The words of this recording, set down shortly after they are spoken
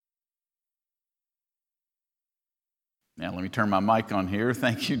Now let me turn my mic on here.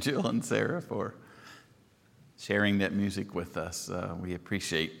 Thank you, Jill and Sarah, for sharing that music with us. We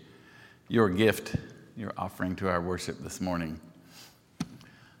appreciate your gift, your offering to our worship this morning.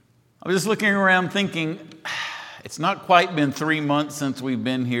 I was just looking around thinking, it's not quite been 3 months since we've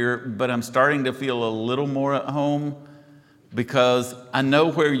been here, but I'm starting to feel a little more at home because I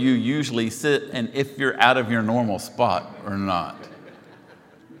know where you usually sit and if you're out of your normal spot or not.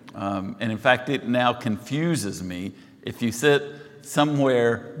 And in fact, it now confuses me. If you sit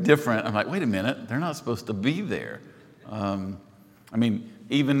somewhere different, I'm like, wait a minute, they're not supposed to be there.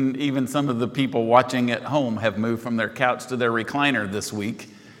 Even some of the people watching at home have moved from their couch to their recliner this week.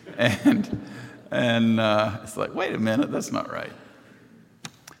 And it's like, wait a minute, that's not right.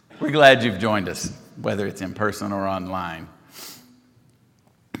 We're glad you've joined us, whether it's in person or online.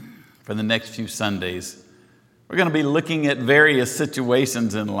 For the next few Sundays, we're going to be looking at various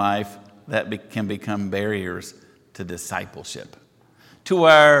situations in life that can become barriers to discipleship, to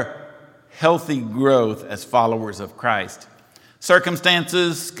our healthy growth as followers of Christ.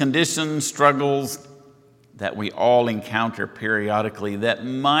 Circumstances, conditions, struggles that we all encounter periodically that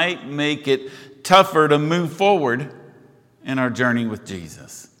might make it tougher to move forward in our journey with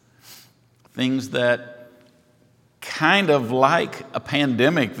Jesus. Things that kind of like a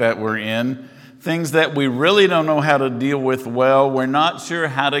pandemic that we're in, things that we really don't know how to deal with well. We're not sure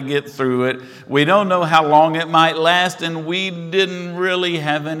how to get through it. We don't know how long it might last, and we didn't really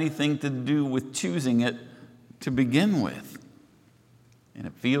have anything to do with choosing it to begin with. And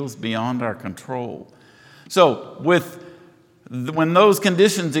it feels beyond our control. So when those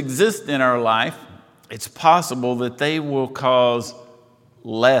conditions exist in our life, it's possible that they will cause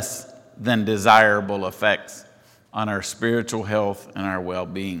less than desirable effects on our spiritual health and our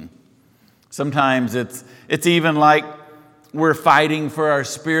well-being. Sometimes it's even like we're fighting for our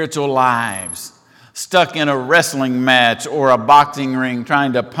spiritual lives, stuck in a wrestling match or a boxing ring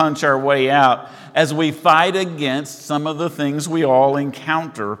trying to punch our way out as we fight against some of the things we all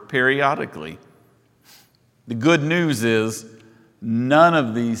encounter periodically. The good news is none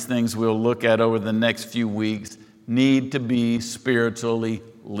of these things we'll look at over the next few weeks need to be spiritually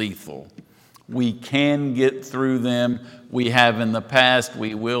lethal. We can get through them. We have in the past.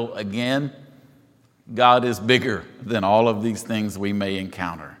 We will again. God is bigger than all of these things we may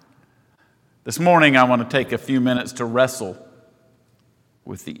encounter. This morning, I want to take a few minutes to wrestle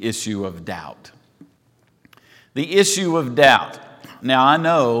with the issue of doubt. The issue of doubt. Now, I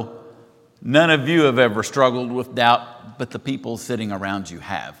know none of you have ever struggled with doubt, but the people sitting around you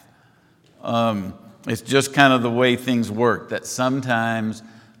have. It's just kind of the way things work, that sometimes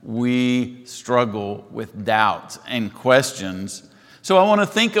we struggle with doubts and questions. So I want to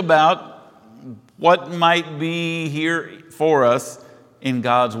think about what might be here for us in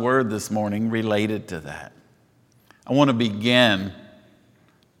God's Word this morning related to that. I want to begin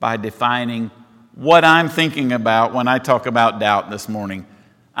by defining what I'm thinking about when I talk about doubt this morning.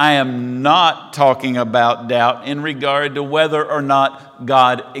 I am not talking about doubt in regard to whether or not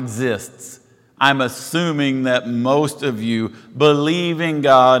God exists. I'm assuming that most of you believe in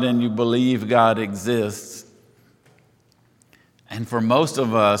God and you believe God exists. And for most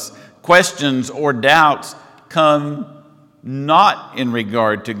of us, questions or doubts come not in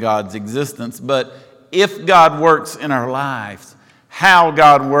regard to God's existence, but if God works in our lives, how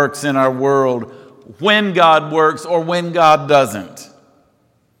God works in our world, when God works or when God doesn't.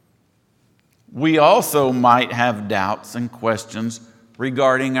 We also might have doubts and questions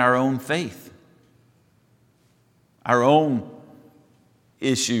regarding our own faith, our own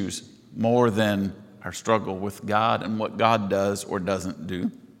issues more than our struggle with God and what God does or doesn't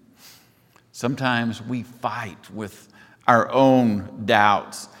do. Sometimes we fight with our own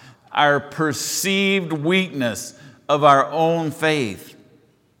doubts, our perceived weakness of our own faith,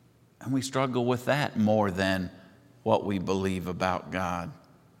 and we struggle with that more than what we believe about God.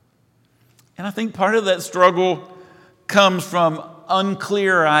 And I think part of that struggle comes from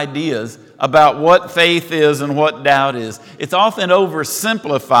unclear ideas about what faith is and what doubt is. It's often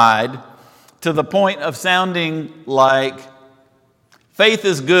oversimplified to the point of sounding like faith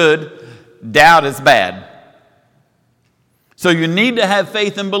is good, doubt is bad. So you need to have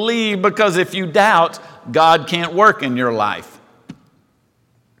faith and believe, because if you doubt, God can't work in your life.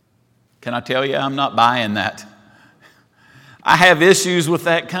 Can I tell you, I'm not buying that. I have issues with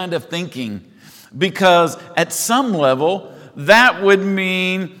that kind of thinking, because at some level, that would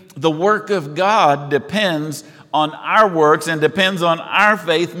mean the work of God depends on our works and depends on our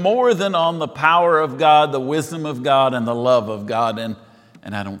faith more than on the power of God, the wisdom of God, and the love of God. And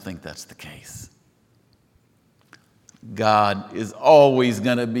I don't think that's the case. God is always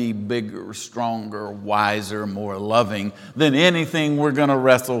going to be bigger, stronger, wiser, more loving than anything we're going to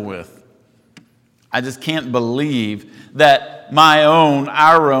wrestle with. I just can't believe that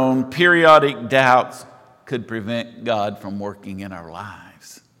our own periodic doubts could prevent God from working in our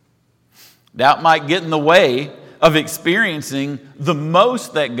lives. Doubt might get in the way of experiencing the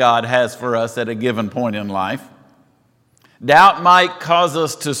most that God has for us at a given point in life. Doubt might cause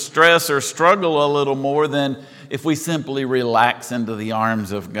us to stress or struggle a little more than if we simply relax into the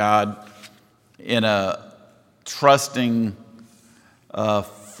arms of God in a trusting,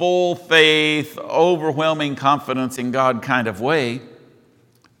 full faith, overwhelming confidence in God kind of way.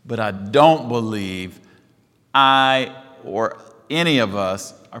 But I don't believe I or any of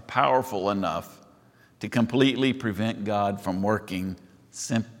us are powerful enough to completely prevent God from working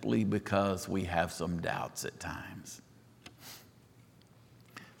simply because we have some doubts at times.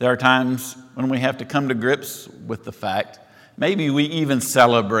 There are times when we have to come to grips with the fact, maybe we even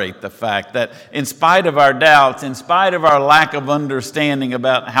celebrate the fact that in spite of our doubts, in spite of our lack of understanding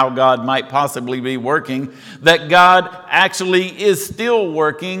about how God might possibly be working, that God actually is still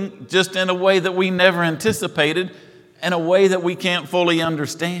working just in a way that we never anticipated, in a way that we can't fully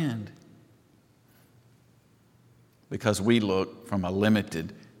understand. Because we look from a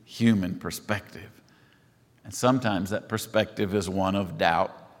limited human perspective. And sometimes that perspective is one of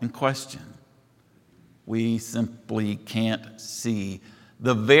doubt and question. We simply can't see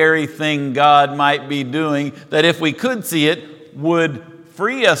the very thing God might be doing that if we could see it would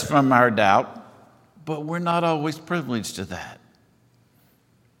free us from our doubt, but we're not always privileged to that.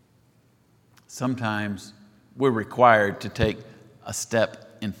 Sometimes we're required to take a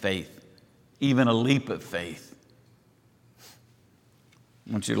step in faith, even a leap of faith.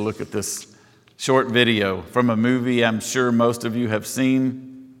 I want you to look at this short video from a movie I'm sure most of you have seen.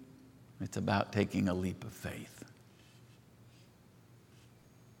 It's about taking a leap of faith.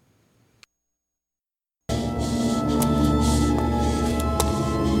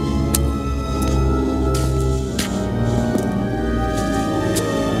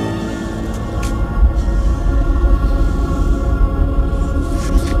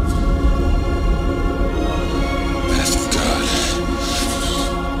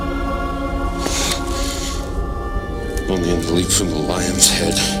 Only in the leap from the lion's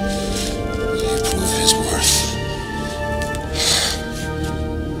head will he prove his worth.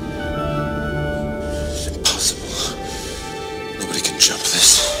 Impossible. Nobody can jump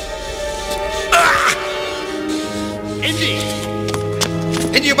this. Ah! Indy!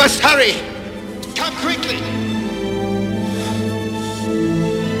 Indy, you must hurry! Come quickly!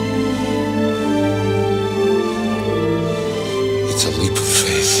 It's a leap of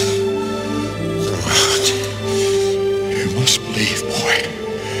faith. Throw out. You must believe, boy.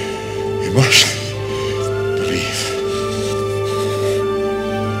 You must believe.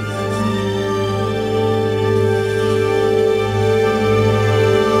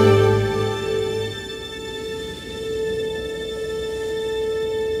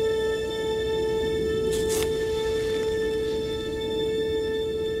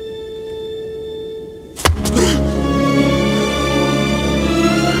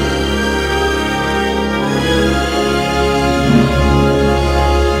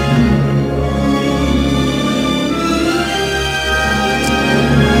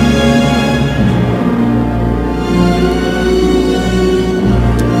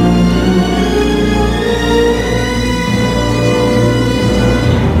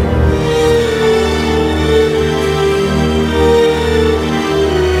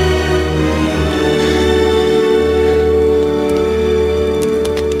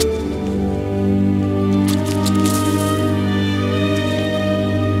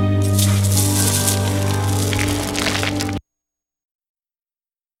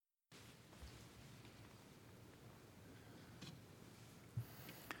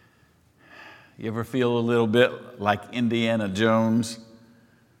 You ever feel a little bit like Indiana Jones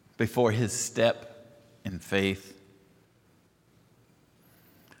before his step in faith?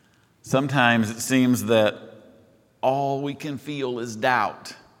 Sometimes it seems that all we can feel is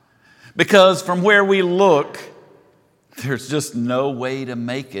doubt. Because from where we look, there's just no way to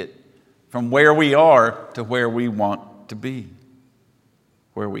make it from where we are to where we want to be,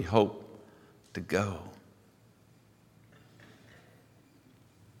 where we hope to go.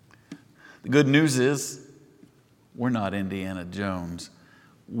 The good news is we're not Indiana Jones.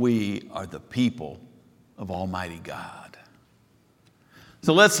 We are the people of Almighty God.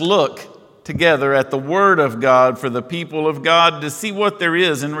 So let's look together at the Word of God for the people of God to see what there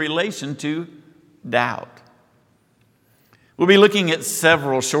is in relation to doubt. We'll be looking at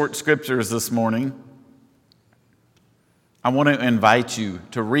several short scriptures this morning. I want to invite you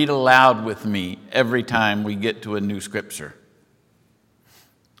to read aloud with me every time we get to a new scripture.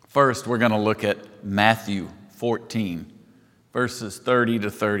 First, we're going to look at Matthew 14, verses 30 to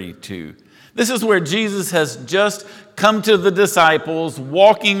 32. This is where Jesus has just come to the disciples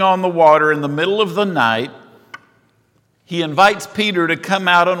walking on the water in the middle of the night. He invites Peter to come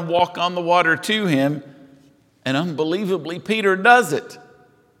out and walk on the water to him, and unbelievably, Peter does it.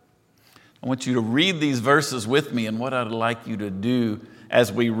 I want you to read these verses with me, and what I'd like you to do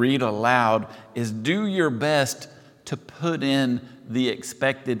as we read aloud is do your best to put in the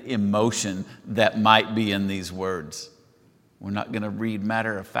expected emotion that might be in these words. We're not going to read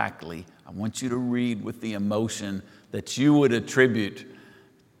matter-of-factly. I want you to read with the emotion that you would attribute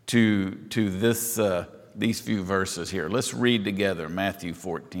to these few verses here. Let's read together Matthew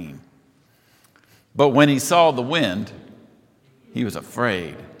 14. But when he saw the wind, he was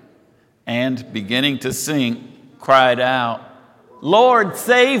afraid, and beginning to sink, cried out, "Lord,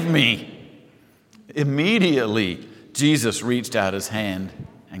 save me!" Immediately, Jesus reached out his hand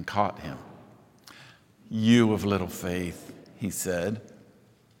and caught him. "You of little faith," he said,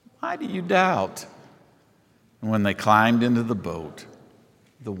 "why do you doubt?" And when they climbed into the boat,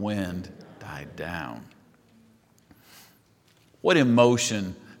 the wind died down. What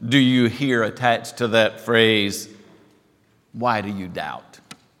emotion do you hear attached to that phrase, "Why do you doubt"?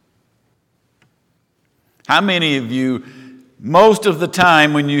 How many of you, most of the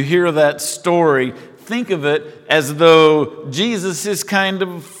time when you hear that story, think of it as though Jesus is kind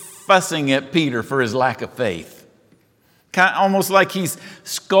of fussing at Peter for his lack of faith? Almost like he's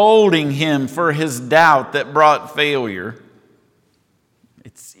scolding him for his doubt that brought failure.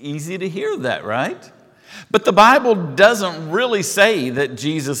 It's easy to hear that, right? But the Bible doesn't really say that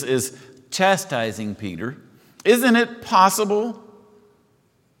Jesus is chastising Peter. Isn't it possible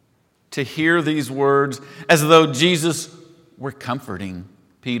to hear these words as though Jesus were comforting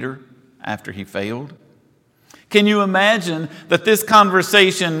Peter after he failed? Can you imagine that this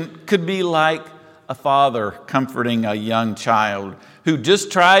conversation could be like a father comforting a young child who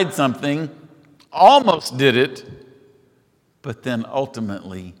just tried something, almost did it, but then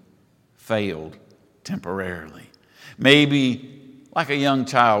ultimately failed temporarily? Maybe like a young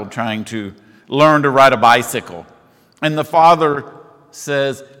child trying to learn to ride a bicycle, and the father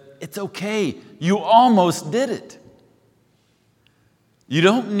says, "It's okay, you almost did it. You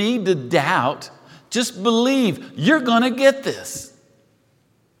don't need to doubt, just believe you're going to get this."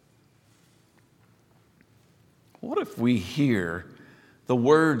 What if we hear the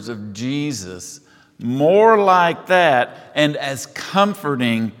words of Jesus more like that and as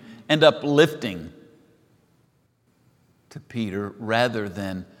comforting and uplifting to Peter rather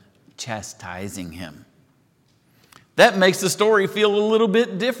than chastising him? That makes the story feel a little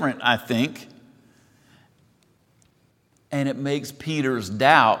bit different, I think. And it makes Peter's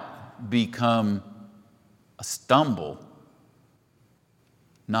doubt become a stumble,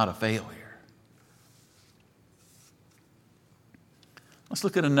 not a failure. Let's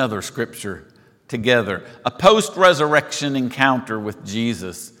look at another scripture together. A post-resurrection encounter with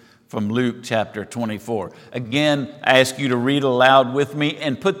Jesus from Luke chapter 24. Again, I ask you to read aloud with me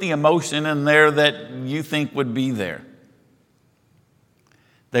and put the emotion in there that you think would be there.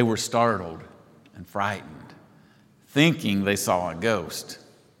 They were startled and frightened, thinking they saw a ghost.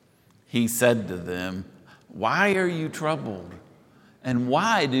 He said to them, "Why are you troubled? And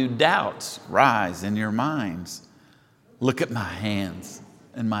why do doubts rise in your minds? Look at my hands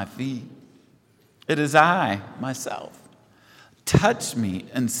and my feet. It is I myself. Touch me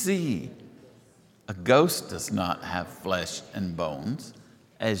and see. A ghost does not have flesh and bones,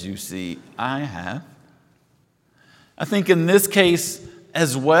 as you see I have." I think in this case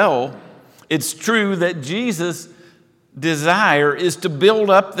as well, it's true that Jesus' desire is to build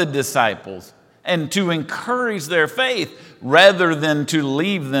up the disciples and to encourage their faith rather than to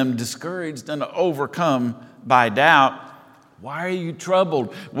leave them discouraged and overcome by doubt. Why are you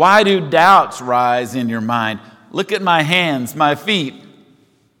troubled? Why do doubts rise in your mind? Look at my hands, my feet.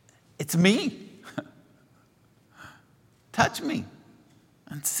 It's me. Touch me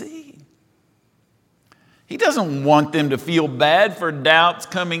and see. He doesn't want them to feel bad for doubts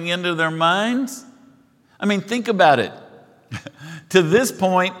coming into their minds. I mean, think about it. To this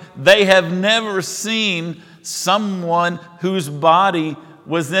point, they have never seen someone whose body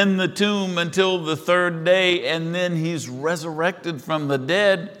was in the tomb until the third day, and then he's resurrected from the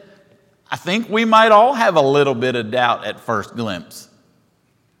dead. I think we might all have a little bit of doubt at first glimpse.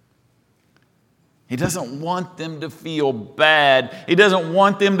 He doesn't want them to feel bad. He doesn't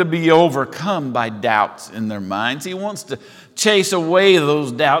want them to be overcome by doubts in their minds. He wants to chase away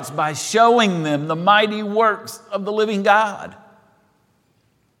those doubts by showing them the mighty works of the living God.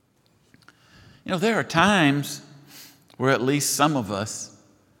 You know, there are times where at least some of us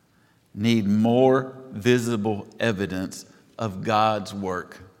need more visible evidence of God's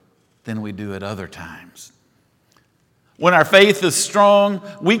work than we do at other times. When our faith is strong,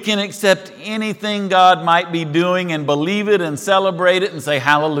 we can accept anything God might be doing and believe it and celebrate it and say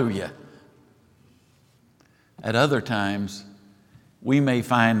hallelujah. At other times, we may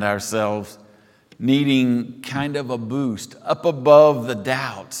find ourselves needing kind of a boost up above the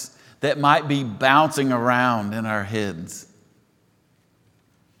doubts that might be bouncing around in our heads.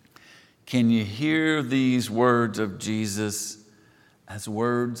 Can you hear these words of Jesus as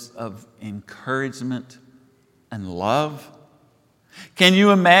words of encouragement and love? Can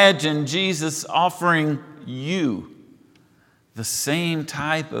you imagine Jesus offering you the same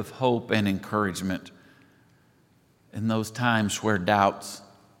type of hope and encouragement in those times where doubts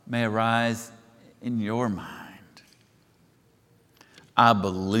may arise in your mind? I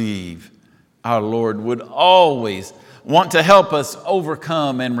believe our Lord would always want to help us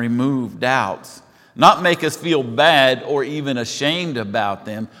overcome and remove doubts, not make us feel bad or even ashamed about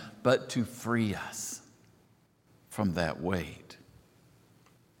them, but to free us from that weight.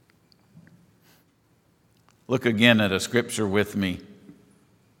 Look again at a scripture with me.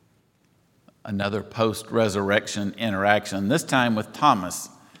 Another post-resurrection interaction, this time with Thomas.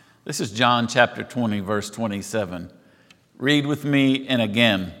 This is John chapter 20, verse 27. Read with me and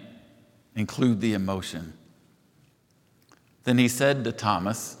again, include the emotion. Then he said to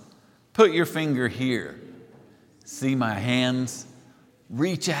Thomas, "Put your finger here. See my hands?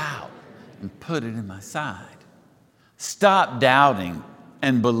 Reach out and put it in my side. Stop doubting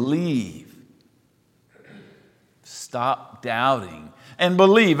and believe." Stop doubting and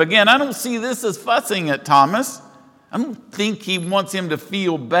believe. Again, I don't see this as fussing at Thomas. I don't think he wants him to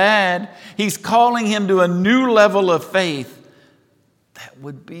feel bad. He's calling him to a new level of faith that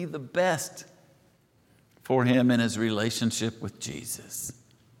would be the best for him in his relationship with Jesus.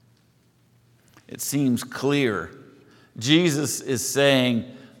 It seems clear. Jesus is saying,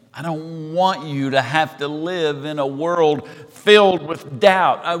 I don't want you to have to live in a world filled with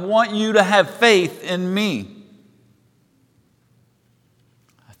doubt. I want you to have faith in me.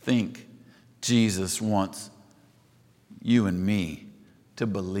 I think Jesus wants you and me to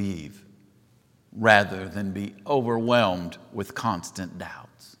believe rather than be overwhelmed with constant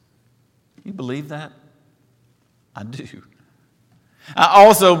doubts. You believe that? I do. I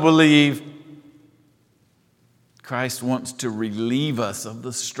also believe Christ wants to relieve us of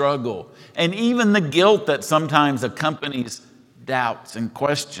the struggle and even the guilt that sometimes accompanies doubts and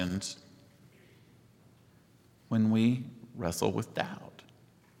questions when we wrestle with doubt.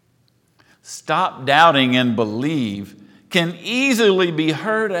 Stop doubting and believe can easily be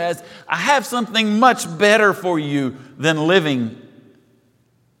heard as, I have something much better for you than living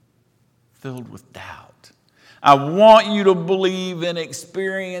filled with doubt. I want you to believe and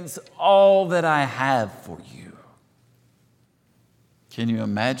experience all that I have for you. Can you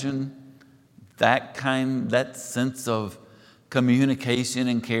imagine that sense of communication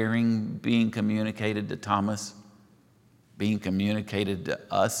and caring being communicated to Thomas, being communicated to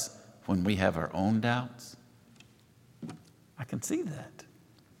us when we have our own doubts? I can see that.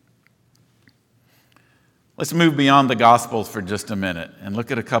 Let's move beyond the Gospels for just a minute and look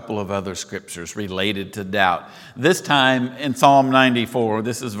at a couple of other scriptures related to doubt. This time in Psalm 94,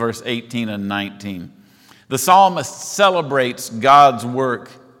 this is verse 18 and 19. The psalmist celebrates God's work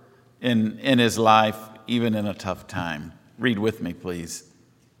in his life, even in a tough time. Read with me, please.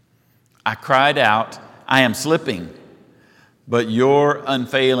 I cried out, I am slipping, but your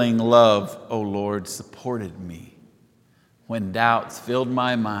unfailing love, O Lord, supported me. When doubts filled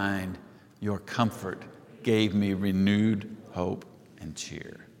my mind, your comfort gave me renewed hope and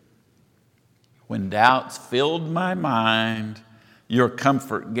cheer. When doubts filled my mind, your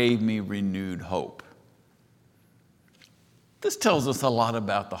comfort gave me renewed hope. This tells us a lot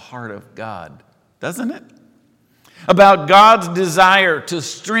about the heart of God, doesn't it? About God's desire to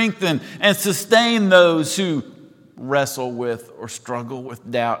strengthen and sustain those who wrestle with or struggle with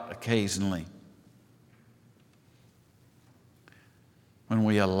doubt occasionally. When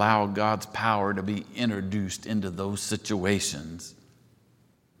we allow God's power to be introduced into those situations,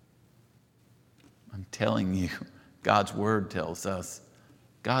 I'm telling you, God's word tells us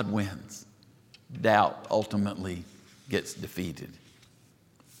God wins. Doubt ultimately gets defeated.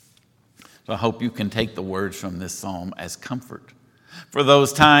 So I hope you can take the words from this psalm as comfort. For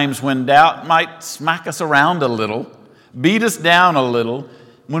those times when doubt might smack us around a little, beat us down a little,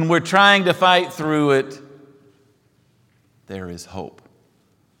 when we're trying to fight through it, there is hope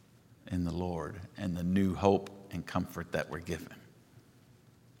in the Lord and the new hope and comfort that we're given.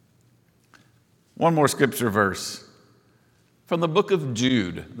 One more scripture verse from the book of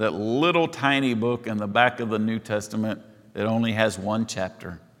Jude, that little tiny book in the back of the New Testament. It only has one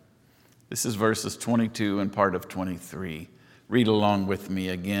chapter. This is verses 22 and part of 23. Read along with me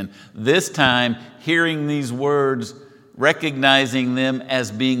again. This time, hearing these words, recognizing them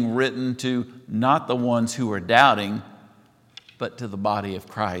as being written to not the ones who are doubting, but to the body of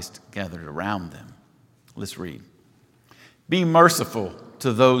Christ gathered around them. Let's read. Be merciful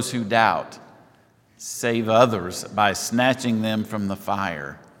to those who doubt. Save others by snatching them from the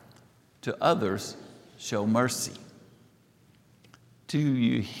fire. To others, show mercy. Do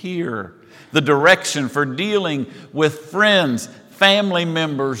you hear the direction for dealing with friends, family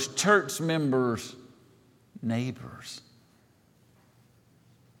members, church members, neighbors?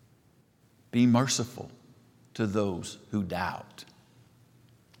 Be merciful to those who doubt.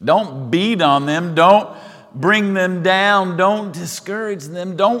 Don't beat on them. Don't bring them down. Don't discourage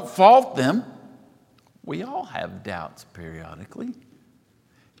them. Don't fault them. We all have doubts periodically.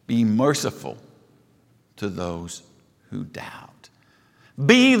 Be merciful to those who doubt.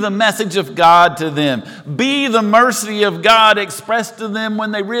 Be the message of God to them. Be the mercy of God expressed to them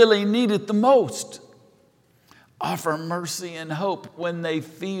when they really need it the most. Offer mercy and hope when they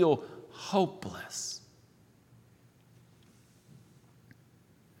feel hopeless.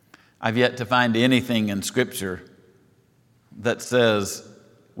 I've yet to find anything in Scripture that says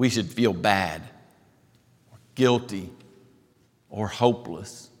we should feel bad, or guilty, or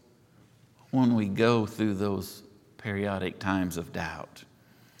hopeless when we go through those periodic times of doubt.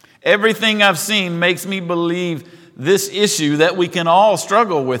 Everything I've seen makes me believe this issue that we can all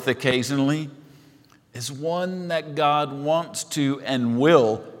struggle with occasionally is one that God wants to and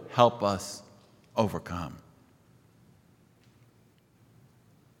will help us overcome.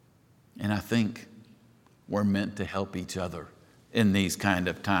 And I think we're meant to help each other in these kind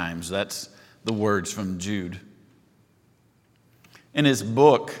of times. That's the words from Jude. In his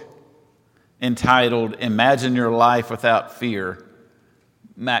book entitled Imagine Your Life Without Fear,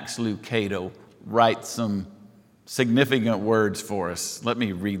 Max Lucado writes some significant words for us. Let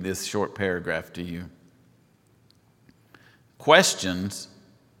me read this short paragraph to you. Questions,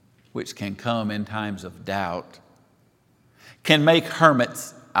 which can come in times of doubt, can make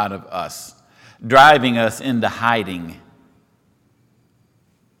hermits out of us, driving us into hiding.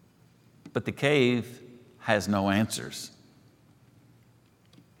 But the cave has no answers.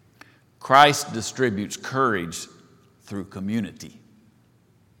 Christ distributes courage through community.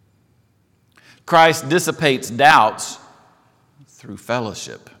 Christ dissipates doubts through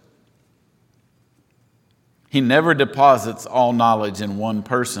fellowship. He never deposits all knowledge in one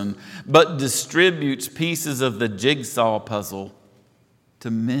person, but distributes pieces of the jigsaw puzzle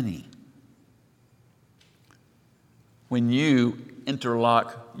to many. When you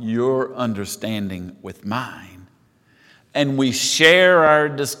interlock your understanding with mine, and we share our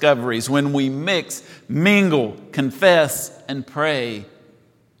discoveries, when we mix, mingle, confess, and pray,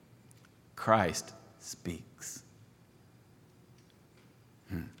 Christ speaks.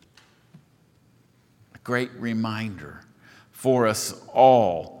 A great reminder for us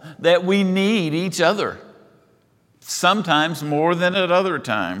all that we need each other, sometimes more than at other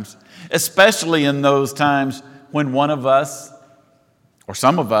times, especially in those times when one of us, or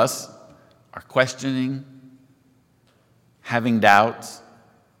some of us, are questioning, having doubts,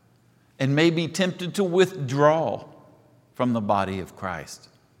 and may be tempted to withdraw from the body of Christ.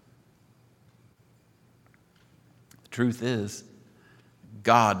 The truth is,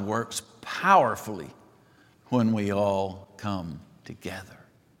 God works powerfully when we all come together.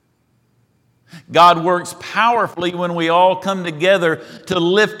 God works powerfully when we all come together to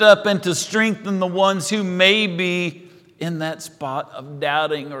lift up and to strengthen the ones who may be in that spot of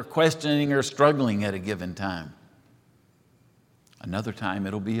doubting or questioning or struggling at a given time. Another time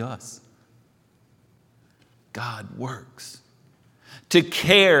it'll be us. God works to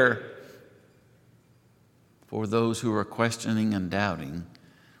care for those who are questioning and doubting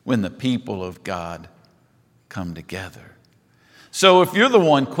when the people of God come together. So if you're the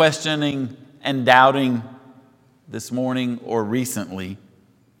one questioning and doubting this morning or recently,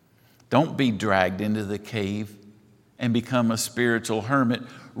 don't be dragged into the cave and become a spiritual hermit.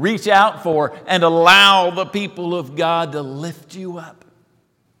 Reach out for and allow the people of God to lift you up,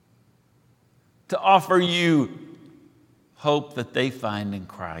 to offer you hope that they find in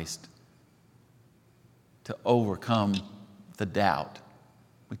Christ, to overcome the doubt,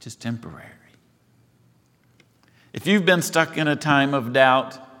 which is temporary. If you've been stuck in a time of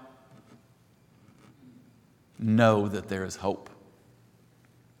doubt, know that there is hope.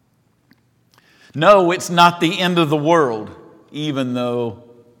 No, it's not the end of the world, even though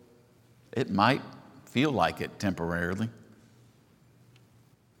it might feel like it temporarily.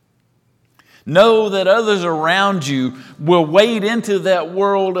 Know that others around you will wade into that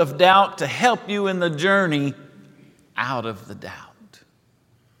world of doubt to help you in the journey out of the doubt.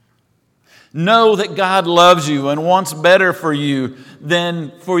 Know that God loves you and wants better for you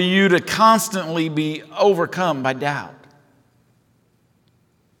than for you to constantly be overcome by doubt.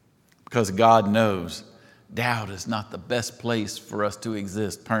 Because God knows doubt is not the best place for us to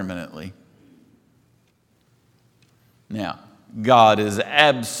exist permanently. Now, God is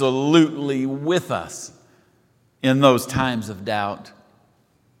absolutely with us in those times of doubt.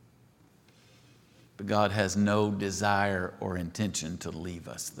 But God has no desire or intention to leave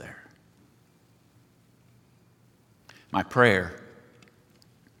us there. My prayer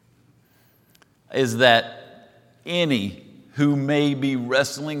is that any who may be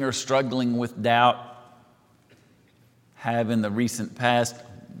wrestling or struggling with doubt, have in the recent past,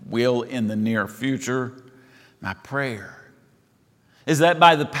 will in the near future, my prayer is that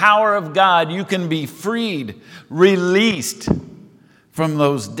by the power of God you can be freed, released from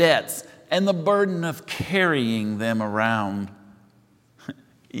those debts and the burden of carrying them around,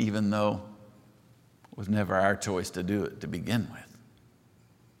 even though it was never our choice to do it to begin with.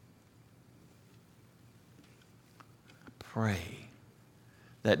 Pray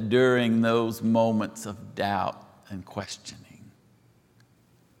that during those moments of doubt and questioning,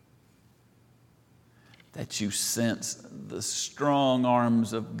 that you sense the strong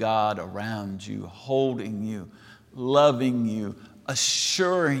arms of God around you, holding you, loving you,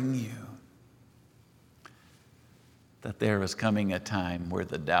 assuring you that there is coming a time where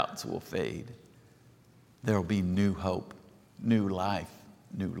the doubts will fade. There will be new hope, new life,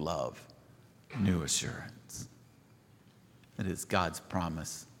 new love, new assurance. It is God's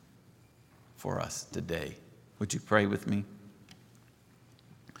promise for us today. Would you pray with me?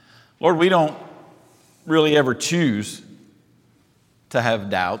 Lord, we don't really ever choose to have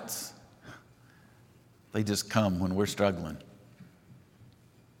doubts. They just come when we're struggling.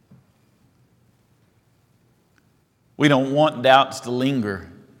 We don't want doubts to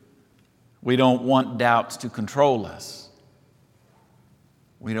linger. We don't want doubts to control us.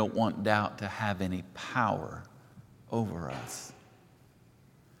 We don't want doubt to have any power over us.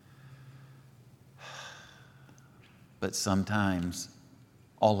 But sometimes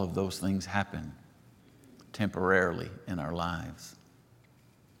all of those things happen temporarily in our lives.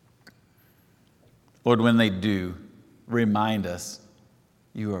 Lord, when they do, remind us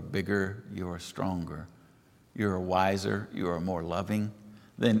you are bigger, you are stronger, you are wiser, you are more loving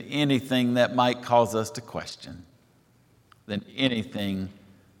than anything that might cause us to question, than anything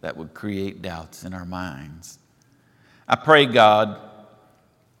that would create doubts in our minds. I pray, God,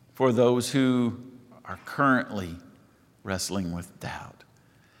 for those who are currently wrestling with doubt,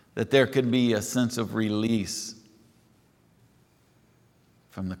 that there could be a sense of release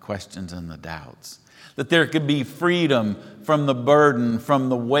from the questions and the doubts, that there could be freedom from the burden, from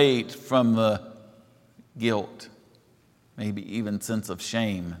the weight, from the guilt, maybe even sense of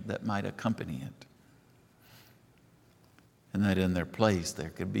shame that might accompany it. And that in their place there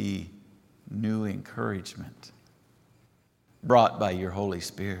could be new encouragement brought by your Holy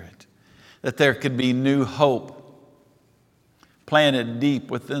Spirit. That there could be new hope planted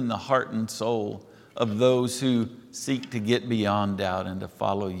deep within the heart and soul of those who seek to get beyond doubt and to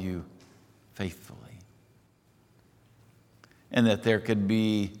follow you faithfully. And that there could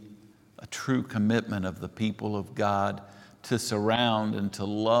be a true commitment of the people of God to surround and to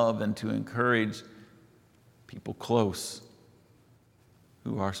love and to encourage people close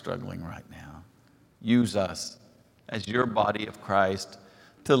who are struggling right now. Use us as your body of Christ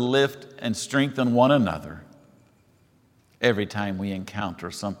to lift and strengthen one another every time we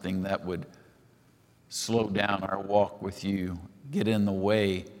encounter something that would slow down our walk with you, get in the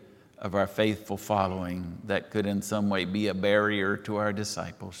way of our faithful following, that could in some way be a barrier to our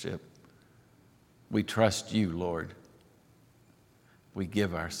discipleship. We trust you, Lord. We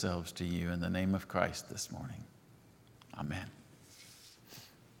give ourselves to you in the name of Christ this morning. Amen.